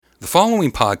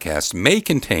following podcast may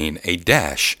contain a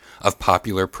dash of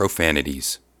popular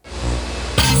profanities.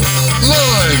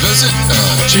 Live, is it?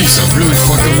 Jeez, I'm really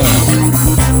fucking loud.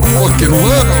 Fucking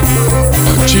loud.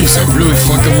 Jeez, I'm really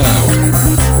fucking loud.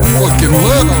 Fucking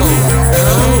loud.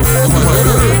 Am I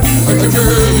better? I can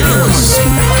barely hear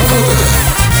myself. How about that?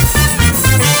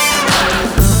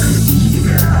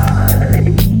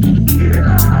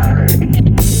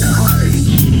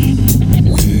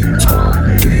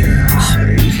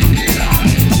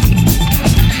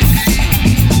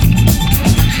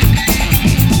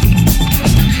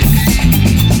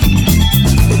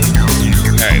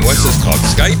 What's this called?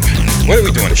 Skype? What are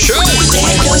we doing? A show? Always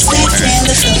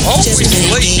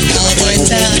late.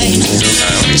 Let me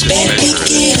just measure the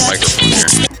microphone here.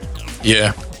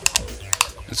 Yeah.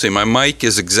 Let's see, my mic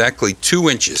is exactly 2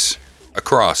 inches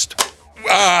across.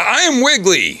 I am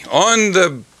Wiggly. On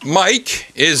the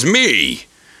mic is me.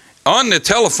 On the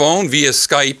telephone via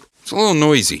Skype, it's a little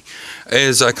noisy,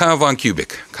 is Kyle Von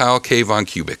Kubik. Kyle K. Von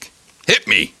Kubik. Hit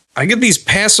me. I get these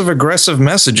passive-aggressive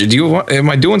messages. Am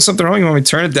I doing something wrong? You want me to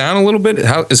turn it down a little bit?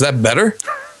 How is that better?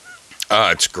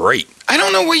 It's great. I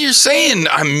don't know what you're saying.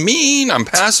 I'm mean. I'm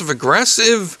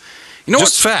passive-aggressive. You know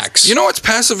Just facts. You know what's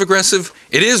passive-aggressive?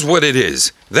 It is what it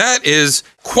is. That is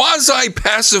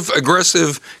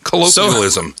quasi-passive-aggressive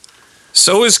colloquialism.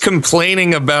 So is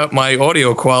complaining about my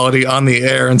audio quality on the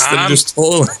air instead of just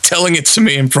telling it to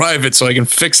me in private so I can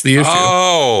fix the issue.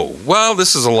 Oh, well,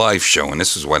 this is a live show, and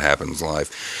this is what happens live.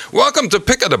 Welcome to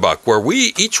Pick of the Buck, where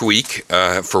we, each week,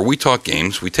 for We Talk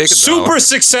Games, we take a Super dollar.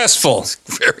 successful.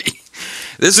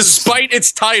 Despite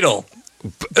its title.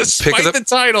 Despite the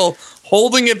title,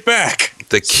 holding it back.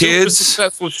 The kids, super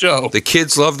successful show. The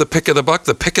kids love the Pick of the Buck.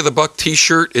 The Pick of the Buck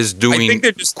T-shirt is doing. I think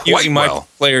they're just quite using well. my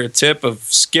player tip of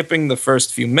skipping the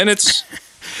first few minutes,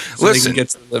 so Listen, they can get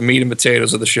to the meat and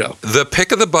potatoes of the show. The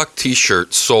Pick of the Buck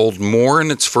T-shirt sold more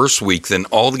in its first week than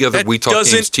all the other That We Talk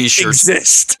Games doesn't T-shirts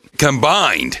exist,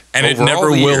 combined, and it over all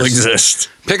never the will years. exist.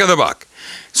 Pick of the Buck.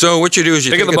 So what you do is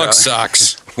you Pick take of the it Buck out.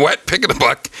 socks. What Pick of the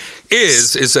Buck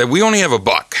is that we only have a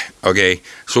buck, okay?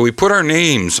 So we put our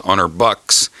names on our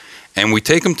bucks, and we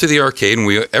take them to the arcade,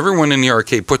 and everyone in the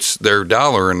arcade puts their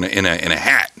dollar in a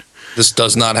hat. This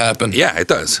does not happen. Yeah, it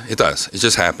does. It does. It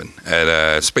just happened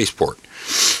at Spaceport.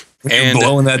 You're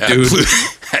blowing that dude.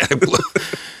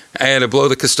 I had to blow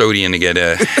the custodian to get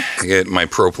my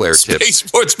pro player tips.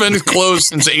 Spaceport's been closed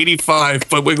since '85,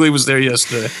 but Wiggly was there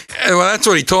yesterday. Well, that's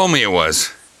what he told me it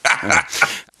was.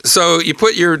 So you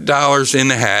put your dollars in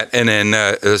the hat, and then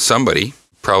somebody,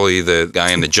 probably the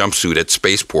guy in the jumpsuit at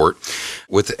Spaceport,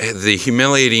 with the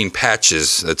humiliating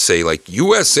patches that say, like,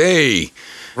 USA.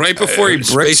 Right before he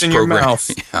breaks in your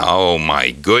mouth. Oh, my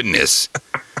goodness.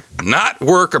 Not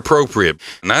work appropriate.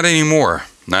 Not anymore.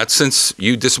 Not since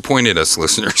you disappointed us,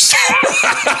 listeners.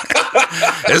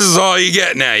 This is all you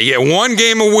get now. You get one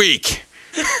game a week.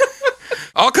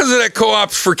 All because of that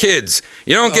co-ops for kids.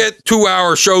 You don't get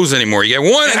 2-hour shows anymore. You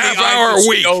get 1.5 hour a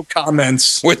week. No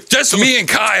comments. With just me and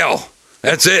Kyle.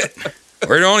 That's it.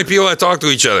 We're the only people that talk to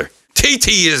each other.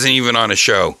 TT isn't even on a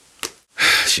show.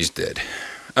 She's dead.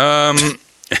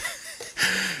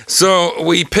 So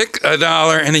we pick a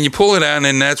dollar, and then you pull it out,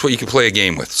 and that's what you can play a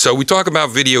game with. So we talk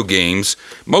about video games,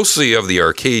 mostly of the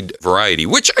arcade variety,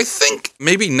 which I think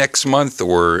maybe next month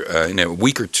or in a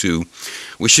week or two,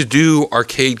 we should do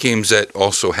arcade games that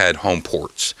also had home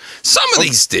ports. Some of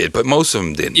these did, but most of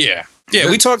them didn't. Yeah,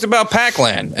 we talked about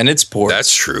Pac-Lan and its port.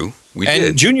 That's true. We and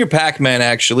did. Junior Pac-Man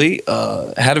actually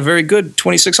had a very good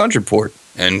 2600 port.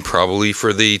 And probably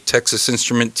for the Texas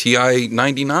Instrument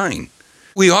TI-99.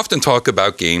 We often talk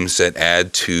about games that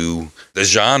add to the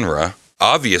genre,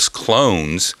 obvious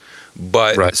clones,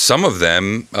 but some of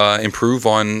them improve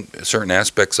on certain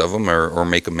aspects of them or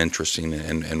make them interesting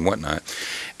and whatnot.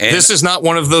 And this is not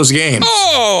one of those games.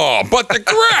 Oh, but the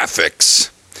graphics.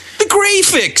 The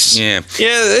graphics. Yeah,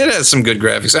 it has some good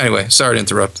graphics. Anyway, sorry to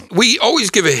interrupt. We always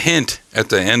give a hint at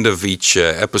the end of each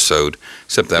episode,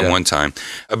 except that one time,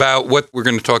 about what we're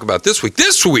going to talk about this week.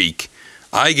 This week,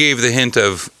 I gave the hint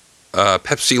of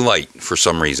Pepsi Light for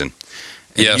some reason.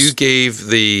 And you gave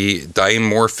the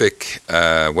dimorphic,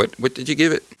 what did you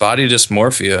give it? Body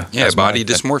dysmorphia. Yeah, body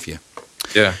dysmorphia.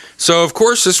 Yeah. So, of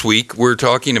course, this week we're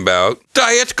talking about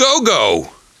Diet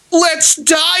Go-Go. Let's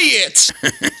diet!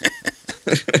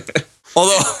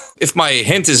 Although, if my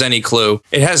hint is any clue,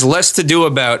 it has less to do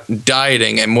about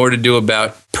dieting and more to do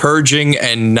about purging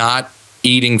and not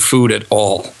eating food at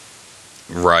all.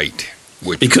 Right.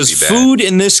 Because food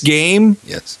in this game,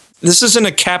 yes, this isn't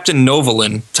a Captain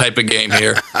Novolin type of game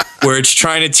here, where it's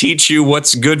trying to teach you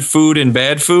what's good food and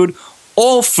bad food.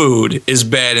 All food is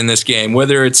bad in this game,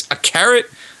 whether it's a carrot,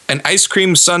 an ice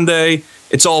cream sundae,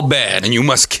 it's all bad. And you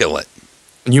must kill it.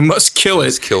 You must kill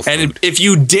it. Kill food. And if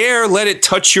you dare let it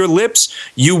touch your lips,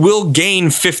 you will gain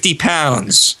 50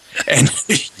 pounds. And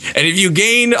if you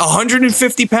gain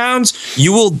 150 pounds,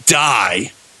 you will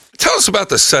die. Tell us about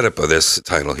the setup of this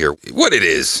title here. What it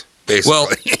is, basically. Well,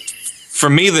 for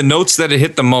me, the notes that it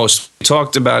hit the most, we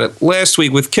talked about it last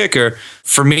week with Kicker.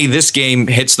 For me, this game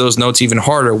hits those notes even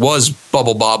harder, was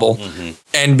Bubble Bobble. Mm-hmm.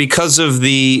 And because of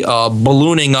the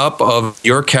ballooning up of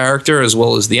your character as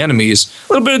well as the enemies,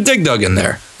 a little bit of Dig Dug in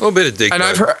there. A little bit of Dig Dug.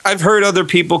 And I've heard other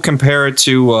people compare it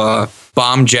to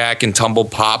Bomb Jack and Tumble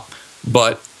Pop,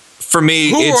 but for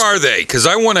me, who are they? Because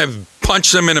I want to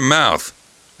punch them in the mouth.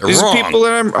 They're these wrong. are people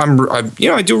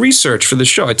that I do research for the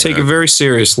show. I take it very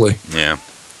seriously. Yeah.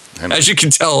 As you can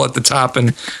tell at the top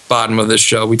and bottom of this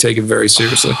show, we take it very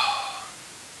seriously.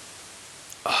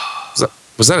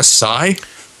 Was that a sigh?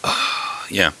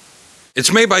 Yeah.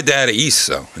 It's made by Data East,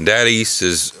 though. And Data East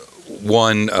is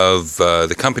one of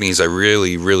the companies I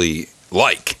really, really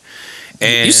like.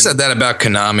 And you said that about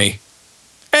Konami.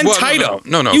 And Taito.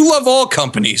 No. You love all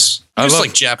companies. I just love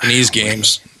like Japanese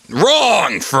games.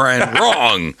 Wrong, friend.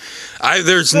 Wrong. I've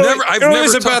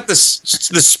never about the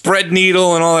spread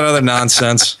needle and all that other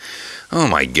nonsense. Oh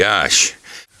my gosh.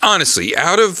 Honestly,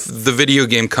 out of the video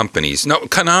game companies, no,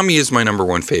 Konami is my number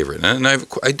one favorite, and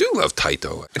I do love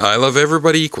Taito. I love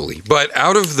everybody equally. But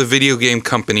out of the video game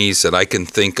companies that I can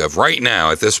think of right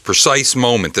now, at this precise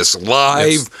moment, this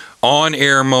live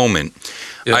on-air moment,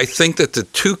 I think that the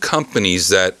two companies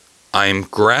that I'm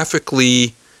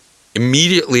graphically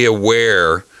immediately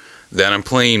aware that I'm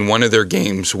playing one of their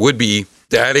games would be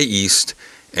Data East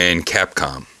and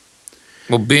Capcom.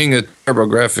 Well, being a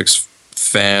TurboGrafx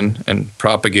fan and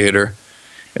propagator,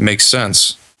 it makes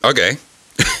sense. Okay.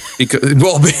 It's a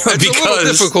little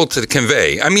difficult to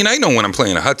convey. I mean, I know when I'm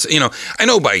playing a Hudson, I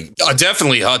know by...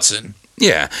 definitely Hudson.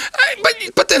 Yeah,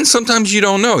 but then sometimes you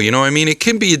don't know, I mean, it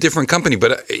can be a different company,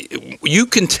 but you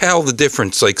can tell the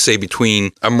difference, like, say,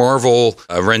 between a Marvel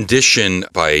rendition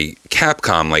by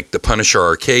Capcom, like the Punisher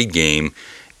arcade game,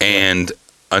 and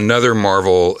another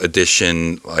Marvel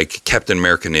edition, like Captain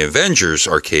America and the Avengers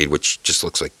arcade, which just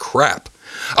looks like crap.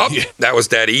 Oh, that was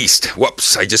Data East.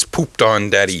 Whoops, I just pooped on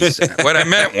Data East. What I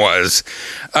meant was,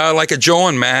 like a Joe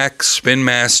and Mac, Spin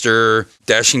Master,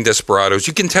 Dashing Desperados,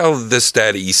 you can tell this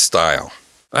Data East style.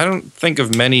 I don't think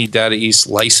of many Data East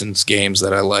licensed games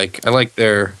that I like. I like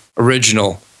their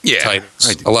original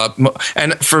titles a lot.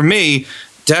 And for me,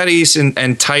 Data East and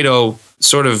Taito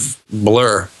sort of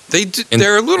blur.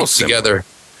 They're a little together.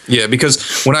 Yeah,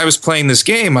 because when I was playing this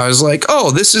game, I was like,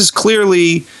 oh, this is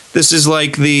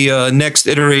like the next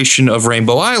iteration of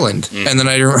Rainbow Island. And then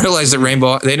I realized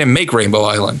that they didn't make Rainbow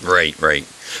Island. Right.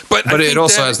 But it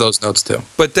also has those notes too.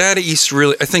 But Data East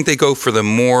really, I think they go for the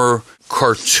more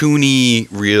cartoony,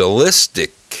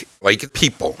 realistic, like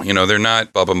people. They're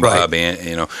not Bub and Bob,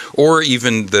 or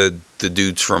even the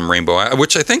dudes from Rainbow Island,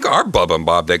 which I think are Bub and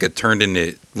Bob that get turned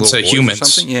into little boys humans. Or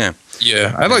something. Yeah.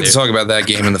 Yeah, I'd like to talk about that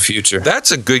game in the future.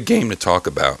 That's a good game to talk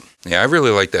about. Yeah, I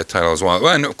really like that title as well.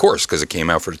 And of course, because it came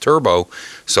out for the Turbo,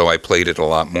 so I played it a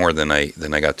lot more than I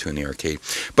got to in the arcade.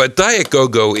 But Diet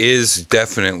Go-Go is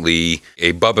definitely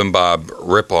a Bub and Bob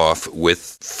ripoff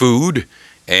with food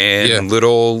and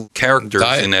little characters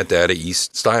in that Data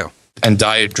East style. And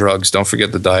diet drugs. Don't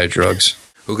forget the diet drugs.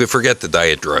 Who could forget the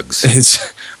diet drugs?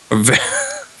 It's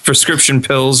prescription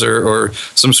pills or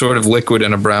some sort of liquid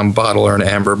in a brown bottle or an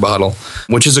amber bottle,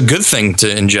 which is a good thing to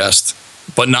ingest,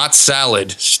 but not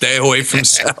salad. Stay away from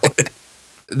salad.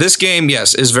 This game,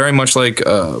 yes, is very much like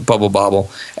Bubble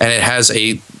Bobble, and it has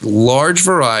a large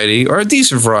variety, or a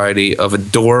decent variety, of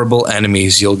adorable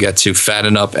enemies you'll get to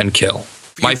fatten up and kill.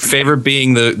 My favorite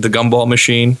being the gumball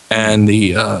machine, and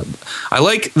I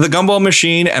like the gumball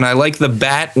machine, and I like the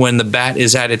bat when the bat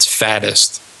is at its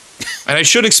fattest. And I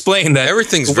should explain that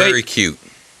everything's very cute.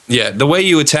 Yeah, the way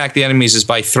you attack the enemies is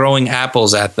by throwing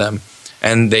apples at them,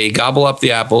 and they gobble up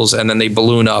the apples, and then they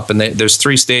balloon up. And there's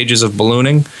 3 stages of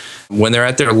ballooning. When they're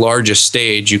at their largest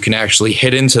stage, you can actually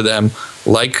hit into them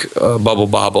like Bubble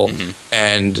Bobble,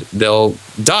 and they'll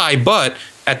die. But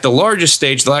at the largest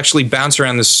stage, they'll actually bounce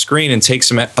around the screen and take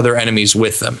some other enemies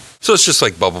with them. So it's just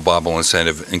like Bubble Bobble. Instead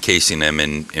of encasing them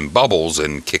in bubbles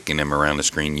and kicking them around the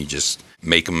screen, you just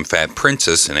make them Fat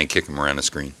Princess and then kick them around the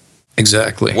screen.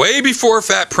 Exactly. Way before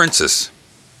Fat Princess.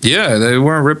 Yeah, they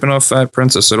weren't ripping off Fat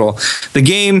Princess at all. The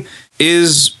game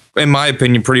is, in my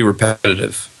opinion, pretty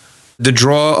repetitive. The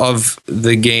draw of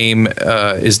the game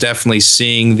is definitely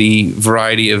seeing the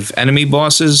variety of enemy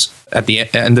bosses at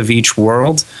the end of each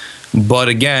world. But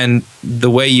again, the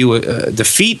way you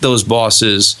defeat those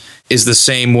bosses is the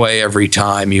same way every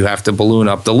time. You have to balloon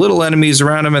up the little enemies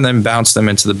around them and then bounce them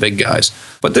into the big guys.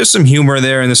 But there's some humor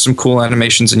there and there's some cool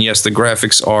animations. And yes, the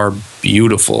graphics are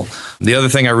beautiful. The other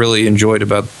thing I really enjoyed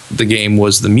about the game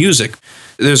was the music.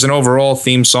 There's an overall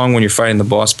theme song when you're fighting the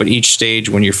boss, but each stage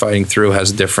when you're fighting through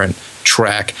has a different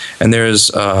track. And there's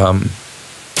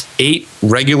 8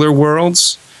 regular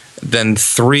worlds, then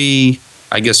 3,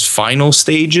 I guess, final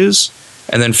stages.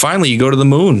 And then finally you go to the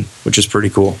moon, which is pretty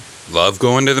cool. Love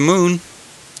going to the moon.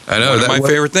 I know. One of my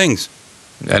favorite things.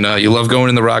 I know. You love going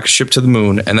in the rocket ship to the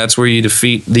moon. And that's where you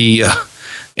defeat the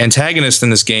antagonist in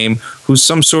this game, who's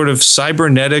some sort of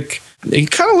cybernetic. He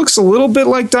kind of looks a little bit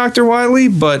like Dr. Wily,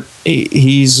 but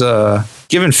he's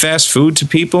giving fast food to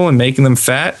people and making them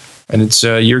fat. And it's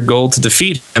your goal to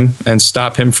defeat him and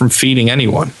stop him from feeding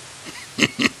anyone.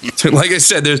 Like I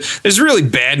said, there's really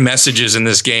bad messages in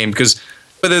this game because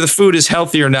whether the food is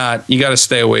healthy or not, you got to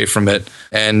stay away from it.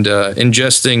 And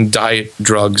ingesting diet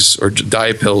drugs or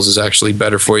diet pills is actually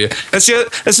better for you.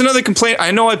 That's another complaint.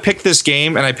 I know I picked this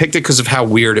game, and I picked it because of how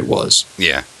weird it was.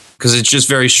 Yeah. Because it's just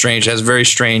very strange. It has a very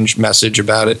strange message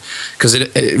about it because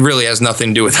it really has nothing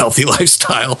to do with healthy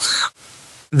lifestyle.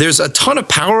 There's a ton of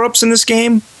power-ups in this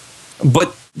game,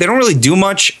 but they don't really do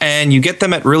much, and you get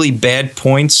them at really bad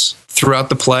points throughout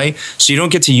the play, so you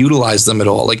don't get to utilize them at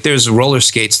all. Like there's roller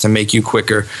skates to make you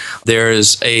quicker.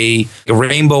 There's a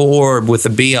rainbow orb with a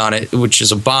bee on it, which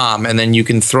is a bomb, and then you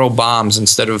can throw bombs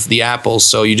instead of the apples,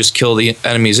 so you just kill the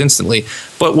enemies instantly.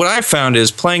 But what I found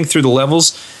is playing through the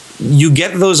levels, you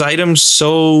get those items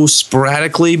so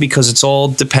sporadically because it's all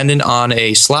dependent on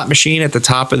a slot machine at the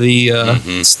top of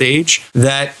the stage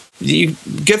that you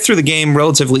get through the game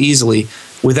relatively easily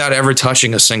without ever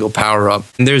touching a single power-up.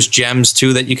 And there's gems,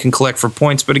 too, that you can collect for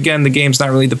points. But again, the game's not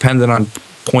really dependent on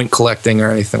point collecting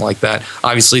or anything like that.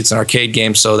 Obviously, it's an arcade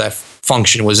game, so that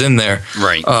function was in there.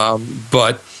 Right.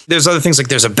 But there's other things like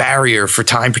there's a barrier for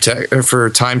time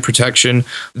protection.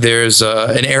 There's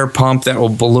an air pump that will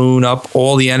balloon up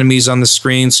all the enemies on the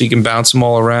screen so you can bounce them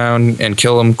all around and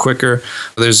kill them quicker.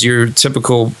 There's your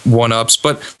typical one-ups,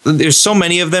 but there's so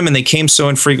many of them and they came so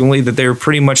infrequently that they were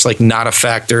pretty much like not a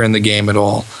factor in the game at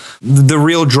all. The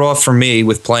real draw for me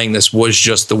with playing this was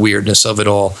just the weirdness of it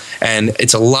all. And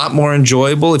it's a lot more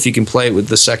enjoyable if you can play it with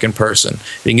the second person.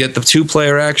 You can get the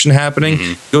 2-player action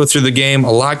happening, go through the game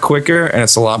a lot quicker, and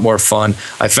it's a lot more fun.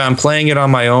 I found playing it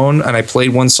on my own, and I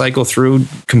played one cycle through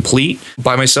complete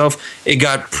by myself, it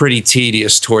got pretty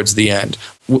tedious towards the end.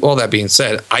 All that being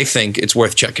said, I think it's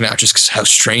worth checking out just because how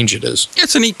strange it is.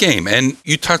 It's a neat game, and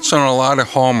you touched on a lot of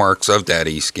hallmarks of Data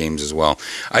East games as well.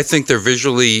 I think they're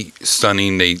visually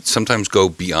stunning. They sometimes go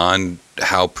beyond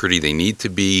how pretty they need to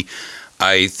be.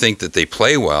 I think that they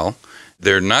play well.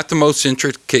 They're not the most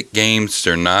intricate games.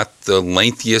 They're not the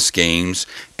lengthiest games,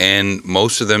 and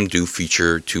most of them do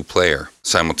feature 2-player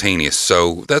simultaneous.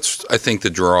 So that's, I think, the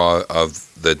draw of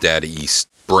the Data East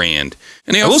brand.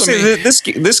 And I will say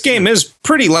that this game is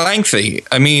pretty lengthy.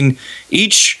 I mean,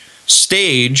 each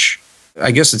stage,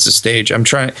 I guess it's a stage.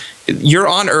 You're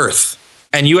on Earth,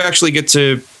 and you actually get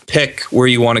to pick where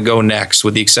you want to go next,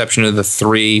 with the exception of the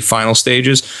 3 final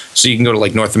stages. So you can go to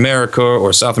like North America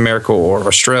or South America or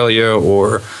Australia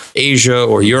or Asia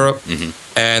or Europe.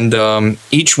 And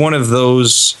each one of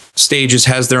those stages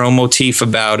has their own motif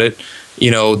about it.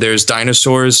 You know, there's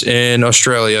dinosaurs in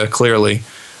Australia, clearly.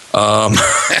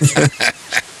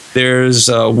 There's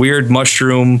a weird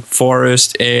mushroom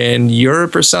forest in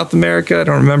Europe or South America. I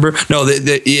don't remember. No,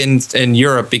 in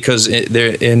Europe, because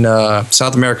in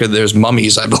South America there's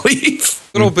mummies, I believe.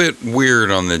 A little bit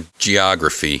weird on the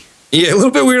geography. Yeah, a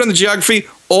little bit weird on the geography.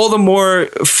 All the more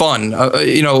fun,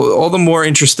 all the more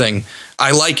interesting.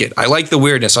 I like it. I like the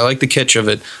weirdness. I like the kitsch of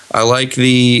it. I like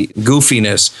the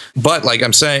goofiness. But like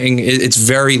I'm saying, it's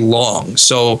very long.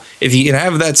 So if you can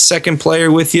have that second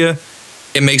player with you,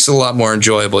 it makes it a lot more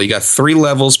enjoyable. You got 3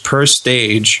 levels per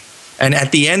stage. And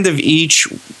at the end of each,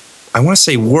 I want to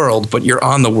say world, but you're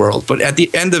on the world. But at the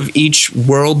end of each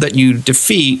world that you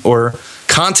defeat or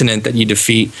continent that you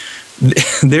defeat,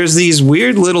 there's these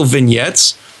weird little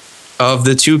vignettes of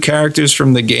the 2 characters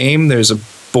from the game. There's a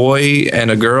boy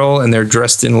and a girl, and they're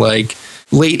dressed in like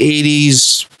late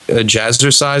 80s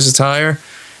jazzercise attire.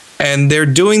 And they're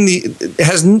doing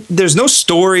there's no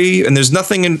story, and there's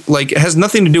nothing it has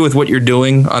nothing to do with what you're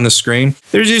doing on the screen.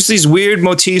 There's just these weird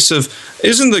motifs of,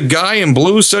 isn't the guy in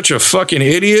blue such a fucking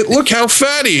idiot? Look how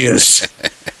fat he is.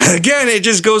 Again, it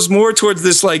just goes more towards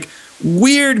this like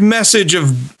weird message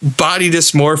of body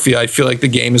dysmorphia I feel like the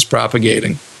game is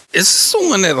propagating. Is this the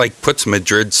one that like puts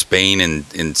Madrid, Spain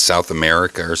in South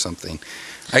America or something?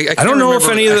 I don't know if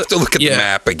remember. any of I the- have to look at the yeah.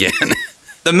 map again.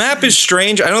 The map is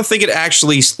strange. I don't think it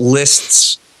actually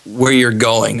lists where you're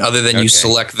going other than Okay. you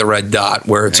select the red dot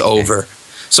where it's Okay. over.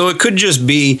 So it could just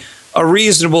be a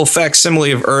reasonable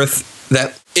facsimile of Earth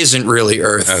that isn't really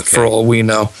Earth, Okay. for all we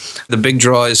know. The big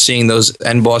draw is seeing those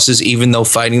end bosses, even though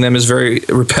fighting them is very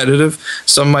repetitive.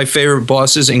 Some of my favorite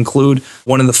bosses include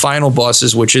one of the final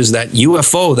bosses, which is that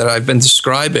UFO that I've been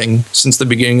describing since the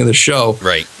beginning of the show.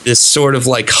 Right. This sort of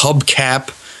like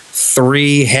hubcap,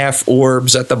 3 half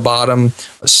orbs at the bottom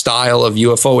style of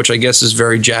UFO, which I guess is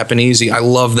very Japanesey. I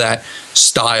love that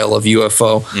style of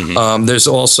UFO. There's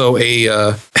also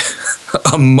a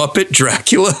Muppet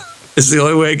Dracula. Is the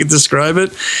only way I could describe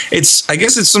it. I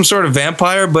guess it's some sort of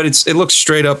vampire, but it looks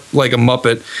straight up like a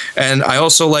Muppet. And I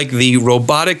also like the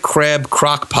robotic crab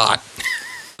crockpot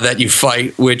that you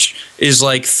fight, which is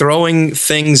like throwing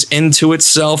things into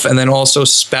itself and then also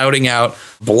spouting out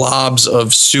blobs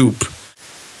of soup.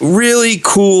 Really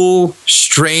cool,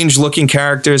 strange looking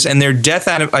characters, and their death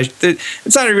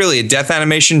it's not really a death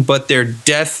animation, but their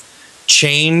death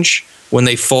change when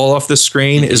they fall off the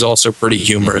screen is also pretty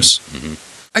humorous.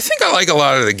 I think I like a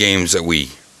lot of the games that we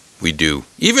do,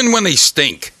 even when they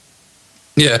stink.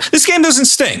 Yeah, this game doesn't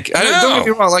stink. Don't get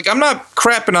me wrong. Like, I'm not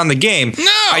crapping on the game.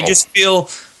 No. I just feel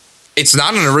it's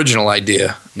not an original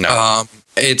idea. No.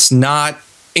 It's not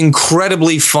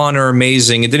incredibly fun or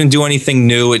amazing. It didn't do anything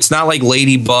new. It's not like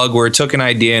Ladybug where it took an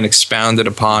idea and expounded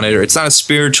upon it, or it's not a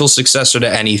spiritual successor to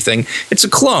anything. It's a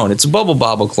clone. It's a Bubble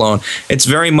Bobble clone. It's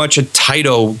very much a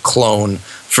Taito clone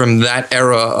from that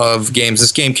era of games.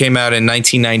 This game came out in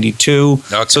 1992,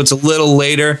 Okay. so it's a little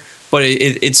later, but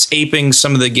it's aping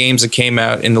some of the games that came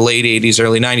out in the late 80s,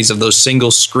 early 90s of those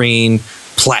single screen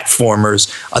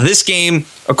platformers. This game,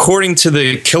 according to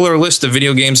the killer list of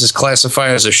video games, is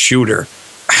classified as a shooter.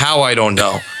 How, I don't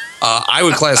know. I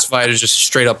would classify it as just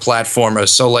straight up platformer.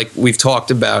 So like we've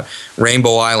talked about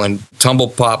Rainbow Island, Tumble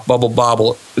Pop, Bubble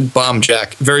Bobble, Bomb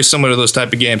Jack, very similar to those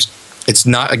type of games. It's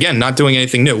not doing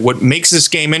anything new. What makes this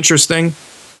game interesting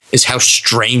is how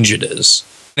strange it is.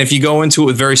 And if you go into it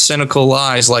with very cynical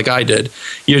eyes like I did,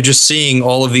 you're just seeing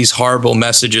all of these horrible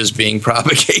messages being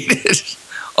propagated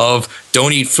of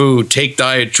don't eat food, take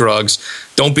diet drugs,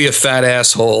 don't be a fat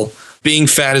asshole. Being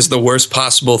fat is the worst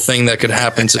possible thing that could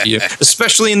happen to you,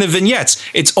 especially in the vignettes.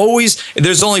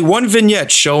 There's only one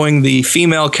vignette showing the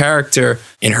female character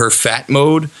in her fat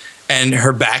mode, and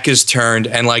her back is turned,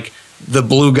 and like the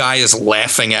blue guy is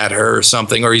laughing at her or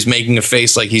something, or he's making a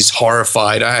face like he's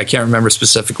horrified. I can't remember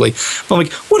specifically. But I'm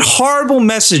like, what horrible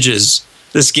messages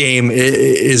this game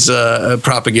is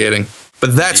propagating.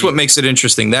 But that's what makes it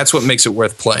interesting. That's what makes it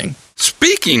worth playing.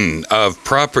 Speaking of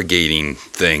propagating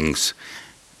things,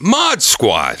 Mod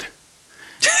Squad.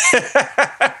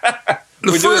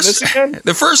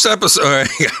 The first episode, I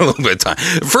got a little bit of time.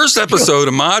 The first episode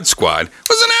of Mod Squad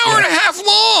was an hour and a half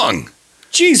long.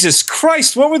 Jesus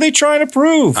Christ, what were they trying to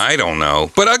prove? I don't know.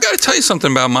 But I got to tell you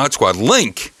something about Mod Squad.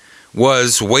 Link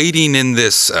was waiting in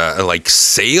this like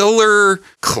sailor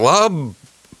club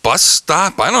bus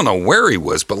stop. I don't know where he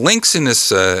was, but Link's in this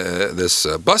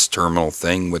bus terminal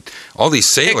thing with all these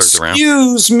sailors around.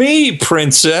 Excuse me,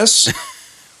 princess.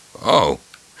 Oh.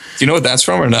 Do you know what that's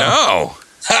from or no? No.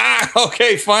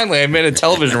 Okay, finally. I made a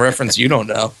television reference you don't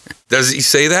know. Does he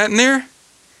say that in there?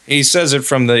 He says it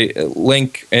from the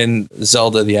Link in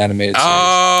Zelda, the animated series.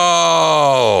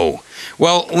 Oh.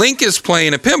 Well, Link is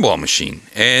playing a pinball machine,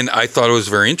 and I thought it was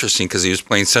very interesting because he was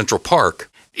playing Central Park.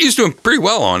 He was doing pretty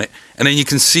well on it, and then you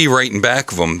can see right in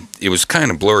back of him, it was kind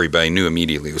of blurry, but I knew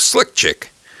immediately it was Slick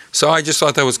Chick. So I just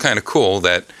thought that was kind of cool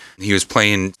that he was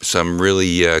playing some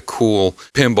really cool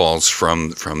pinballs from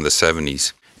the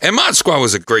 70s. And Mod Squad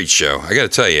was a great show. I got to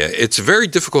tell you, it's very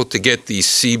difficult to get these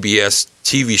CBS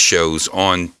TV shows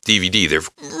on DVD. They're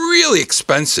really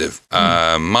expensive.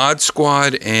 Mod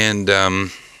Squad and,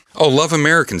 Love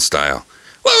American Style.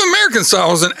 Love American Style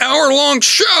was an hour-long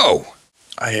show.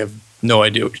 I have no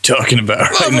idea what you're talking about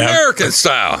right Love now. American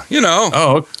Style, you know.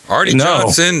 Oh, Artie no.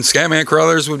 Johnson, Scatman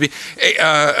Crothers would be.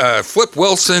 Flip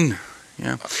Wilson.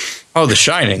 Yeah. Oh, The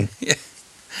Shining.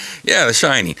 Yeah, The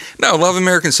Shining. No, Love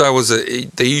American Style was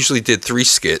they usually did 3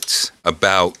 skits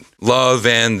about love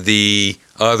and the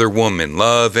other woman,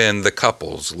 love and the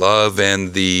couples, love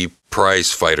and the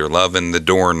prize fighter, love and the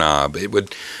doorknob. It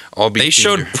would all be. They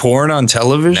showed porn on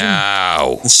television?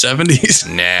 No. The 70s?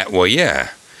 Nah, well, yeah.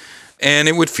 And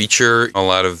it would feature a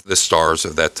lot of the stars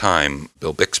of that time,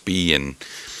 Bill Bixby and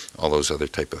all those other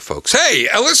type of folks. Hey,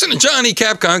 listen to Johnny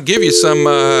Capcom give you some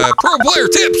pro player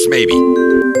tips, maybe.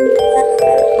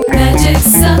 Magic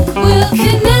Suck will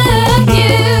connect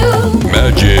you.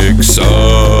 Magic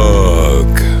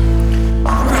Suck.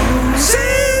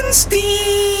 See?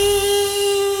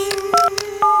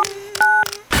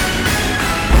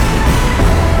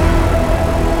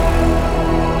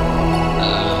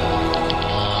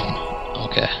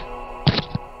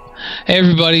 Hey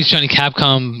everybody, it's Johnny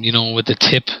Capcom, with the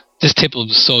tip. This tip will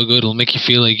be so good, it'll make you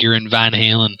feel like you're in Van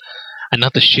Halen. And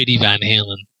not the shitty Van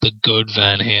Halen, the good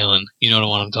Van Halen. You know the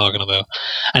one I'm talking about.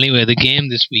 Anyway, the game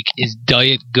this week is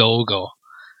Diet Go-Go.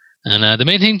 And the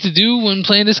main thing to do when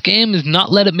playing this game is not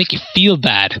let it make you feel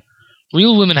bad.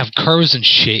 Real women have curves and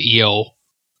shit, yo.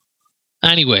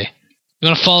 Anyway, if you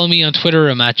want to follow me on Twitter,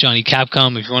 I'm at Johnny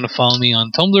Capcom. If you want to follow me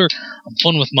on Tumblr, I'm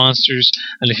Fun with Monsters.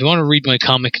 And if you want to read my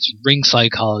comic, it's Ring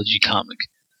Psychology Comic.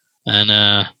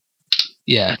 And,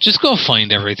 yeah, just go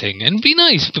find everything and be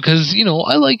nice because,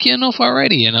 I like you enough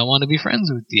already and I want to be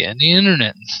friends with you on the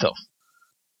internet and stuff.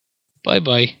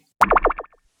 Bye-bye.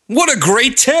 What a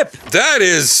great tip. That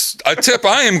is a tip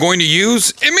I am going to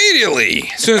use immediately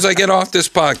as soon as I get off this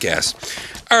podcast.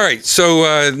 All right,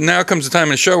 so now comes the time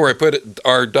in the show where I put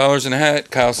our dollars in a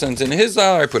hat. Kyle sends in his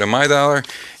dollar, I put in my dollar,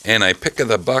 and I pick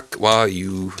the buck while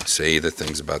you say the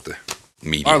things about the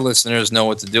media. Our listeners know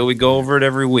what to do. We go over it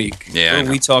every week. Yeah,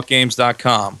 Go to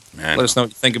WeTalkGames.com. Let us know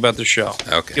what you think about the show.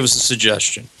 Okay. Give us a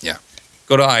suggestion. Yeah.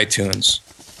 Go to iTunes.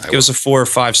 Give us a 4 or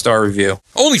 5 star review.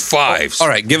 Only 5s. All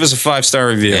right, give us a 5-star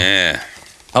review. Yeah.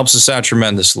 Helps us out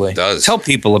tremendously. It does. Tell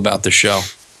people about the show.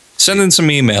 Send in some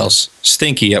emails.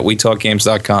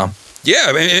 Stinky@WeTalkGames.com.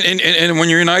 Yeah, and when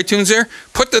you're in iTunes there,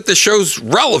 put that the show's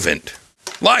relevant.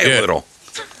 Lie a little.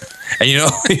 And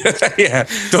yeah,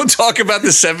 don't talk about the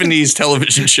 70s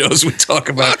television shows we talk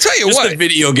about. I'll tell you just what. the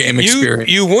video game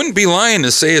experience. You wouldn't be lying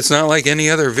to say it's not like any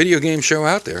other video game show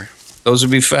out there. Those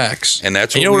would be facts. And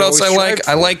that's you what know we what else I always like?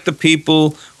 strive I for. like the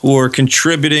people who are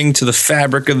contributing to the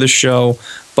fabric of the show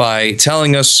by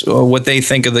telling us what they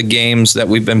think of the games that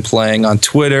we've been playing on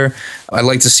Twitter. I'd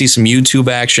like to see some YouTube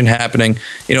action happening.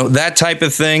 That type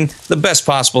of thing, the best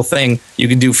possible thing you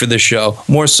can do for the show,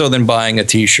 more so than buying a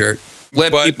T-shirt.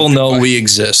 Let people know we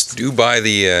exist. Do buy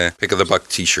the Pick of the Buck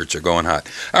T-shirts. They're going hot.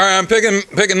 All right, I'm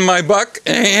picking my buck,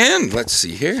 and let's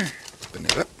see here. Open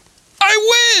it up.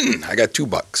 I win! I got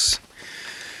 $2.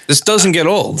 This doesn't get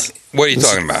old. What are you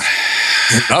talking about?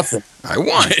 Nothing. I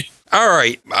won. All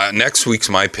right, next week's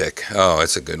my pick. Oh,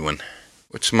 that's a good one.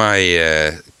 What's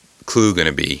my clue going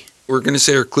to be? We're going to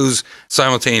say our clues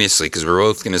simultaneously because we're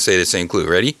both going to say the same clue.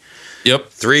 Ready? Yep.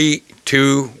 3,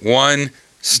 2, 1.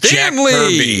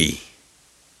 Stanley.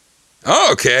 Oh,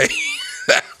 okay.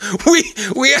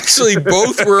 we actually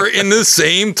both were in the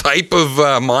same type of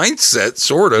mindset,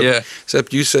 sort of. Yeah.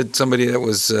 Except you said somebody that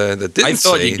was that didn't. I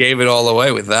thought you gave it all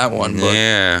away with that one. But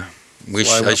yeah.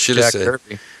 I should have said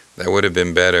Kirby. that would have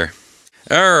been better.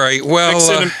 All right. Well, Fix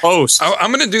it in post.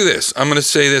 I'm going to do this. I'm going to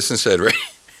say this instead. Right.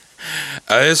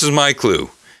 This is my clue.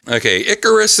 Okay.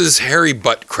 Icarus's hairy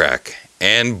butt crack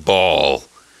and ball.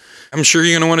 I'm sure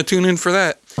you're going to want to tune in for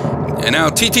that. And now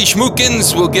TT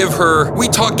Schmookins will give her We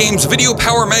Talk Games Video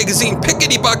Power Magazine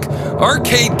Pickety Buck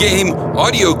arcade game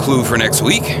audio clue for next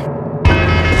week.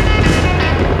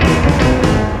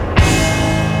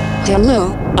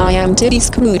 Hello, I am Titty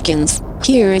Schmookins.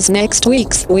 Here is next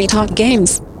week's We Talk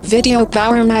Games Video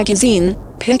Power Magazine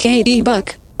Pickety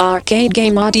Buck arcade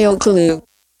game audio clue.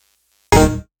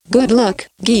 Good luck,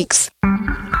 geeks.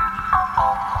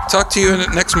 Talk to you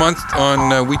next month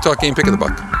on We Talk Game Pick of the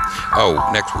Buck. Oh,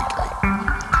 next week.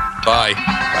 Bye.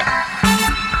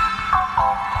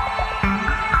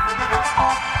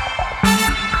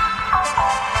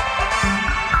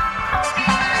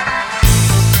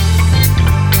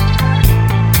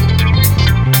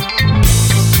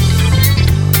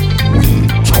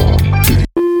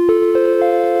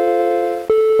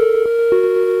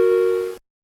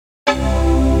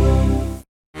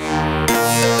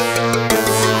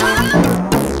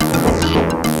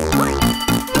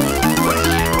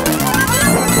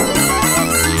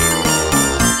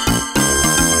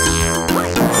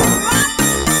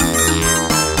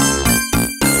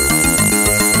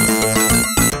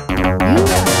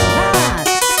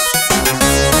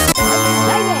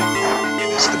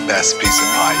 Best piece of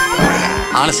pie you've ever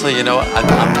had. Honestly, I'm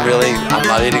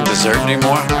not eating dessert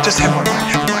anymore. Just have one right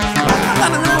now. I'm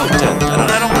not in the mood, Ted.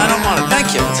 I don't want it.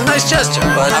 Thank you. It's a nice gesture,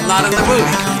 but I'm not in the mood.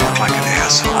 You look like an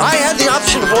asshole. I had the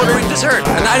option of ordering dessert,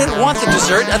 and I didn't want the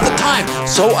dessert at the time,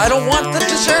 so I don't want the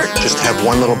dessert. Just have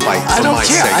one little bite. I don't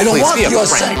care. I don't want your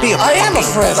sake. I am a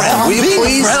friend. Will you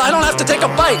please? I don't have to take a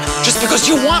bite just because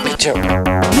you want me to.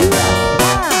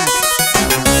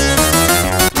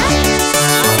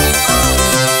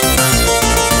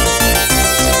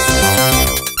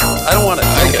 I don't want to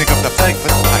Pick up the bite.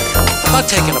 I'm not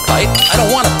taking a bite. I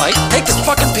don't want a bite. Take this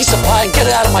fucking piece of pie and get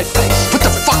it out of my face. Put the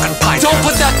fucking pie Don't down.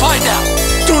 put that pie down.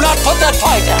 Do not put that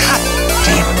pie down. God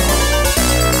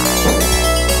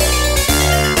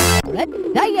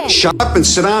damn it. Shut up and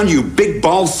sit down, you big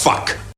bald fuck.